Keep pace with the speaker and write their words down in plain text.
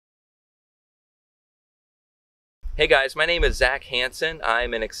Hey guys, my name is Zach Hansen.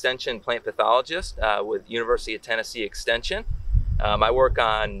 I'm an extension plant pathologist with University of Tennessee Extension. I work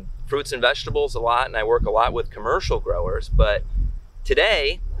on fruits and vegetables a lot, and I work a lot with commercial growers. But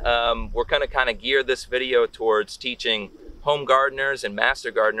today, we're going to kind of gear this video towards teaching home gardeners and master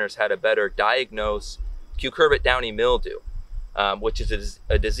gardeners how to better diagnose Cucurbit downy mildew, which is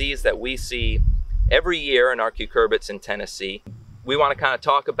a disease that we see every year in our cucurbits in Tennessee. We want to kind of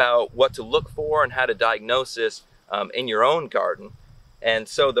talk about what to look for and how to diagnose this in your own garden. And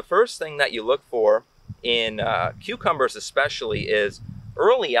so the first thing that you look for in cucumbers especially is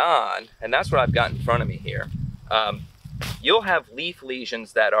early on, and that's what I've got in front of me here, you'll have leaf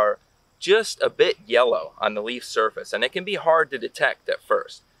lesions that are just a bit yellow on the leaf surface, and it can be hard to detect at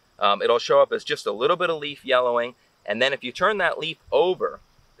first. It'll show up as just a little bit of leaf yellowing, and then if you turn that leaf over,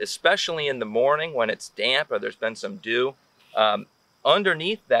 especially in the morning when it's damp or there's been some dew,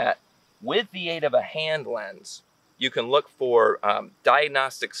 underneath that, with the aid of a hand lens, you can look for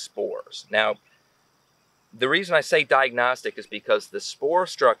diagnostic spores. Now, the reason I say diagnostic is because the spore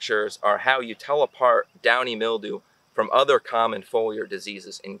structures are how you tell apart downy mildew from other common foliar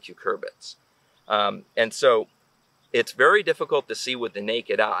diseases in cucurbits. And so it's very difficult to see with the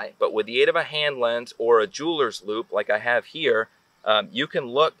naked eye, but with the aid of a hand lens or a jeweler's loupe like I have here, you can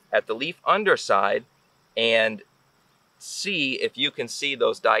look at the leaf underside and see if you can see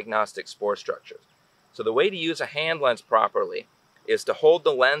those diagnostic spore structures. So the way to use a hand lens properly is to hold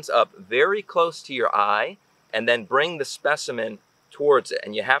the lens up very close to your eye and then bring the specimen towards it.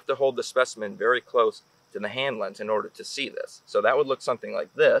 And you have to hold the specimen very close to the hand lens in order to see this. So that would look something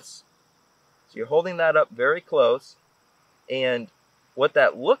like this. So you're holding that up very close, and what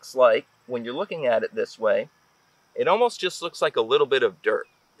that looks like when you're looking at it this way, it almost just looks like a little bit of dirt.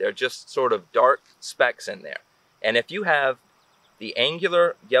 They're just sort of dark specks in there. And if you have the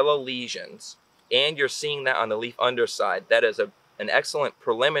angular yellow lesions and you're seeing that on the leaf underside, that is an excellent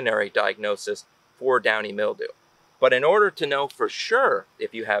preliminary diagnosis for downy mildew. But in order to know for sure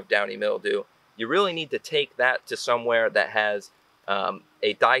if you have downy mildew, you really need to take that to somewhere that has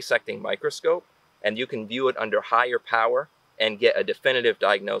a dissecting microscope, and you can view it under higher power and get a definitive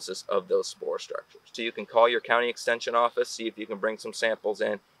diagnosis of those spore structures. So you can call your county extension office, see if you can bring some samples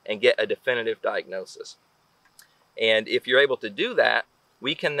in and get a definitive diagnosis. And if you're able to do that,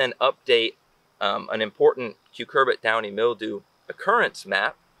 we can then update an important cucurbit downy mildew occurrence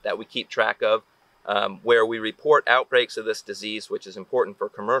map that we keep track of, where we report outbreaks of this disease, which is important for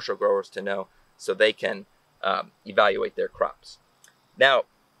commercial growers to know so they can evaluate their crops. Now,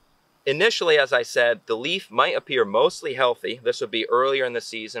 initially, as I said, the leaf might appear mostly healthy. This would be earlier in the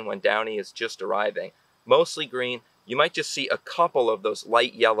season when downy is just arriving, mostly green. You might just see a couple of those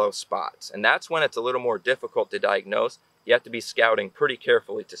light yellow spots, and that's when it's a little more difficult to diagnose. You have to be scouting pretty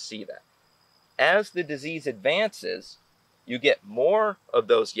carefully to see that. As the disease advances, you get more of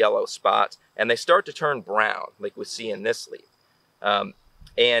those yellow spots, and they start to turn brown, like we see in this leaf.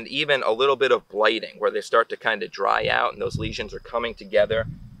 And even a little bit of blighting, where they start to kind of dry out, and those lesions are coming together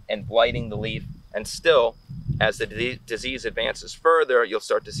and blighting the leaf. And still, as the disease advances further, you'll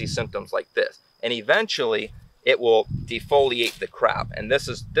start to see symptoms like this. And eventually, it will defoliate the crop. And this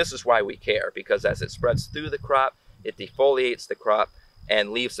is why we care, because as it spreads through the crop, it defoliates the crop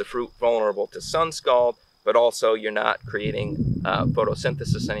and leaves the fruit vulnerable to sun scald, but also you're not creating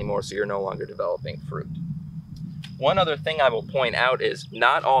photosynthesis anymore, so you're no longer developing fruit. One other thing I will point out is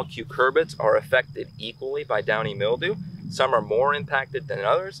not all cucurbits are affected equally by downy mildew. Some are more impacted than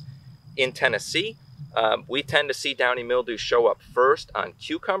others. In Tennessee, we tend to see downy mildew show up first on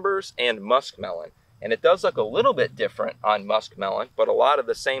cucumbers and muskmelon. And it does look a little bit different on muskmelon, but a lot of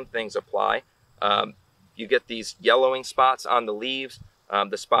the same things apply. You get these yellowing spots on the leaves.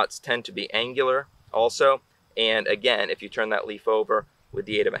 The spots tend to be angular also. And again, if you turn that leaf over with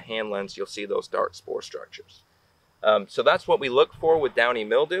the aid of a hand lens, you'll see those dark spore structures. So that's what we look for with downy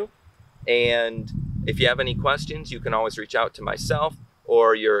mildew. And if you have any questions, you can always reach out to myself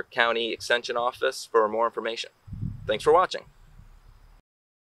or your county extension office for more information. Thanks for watching.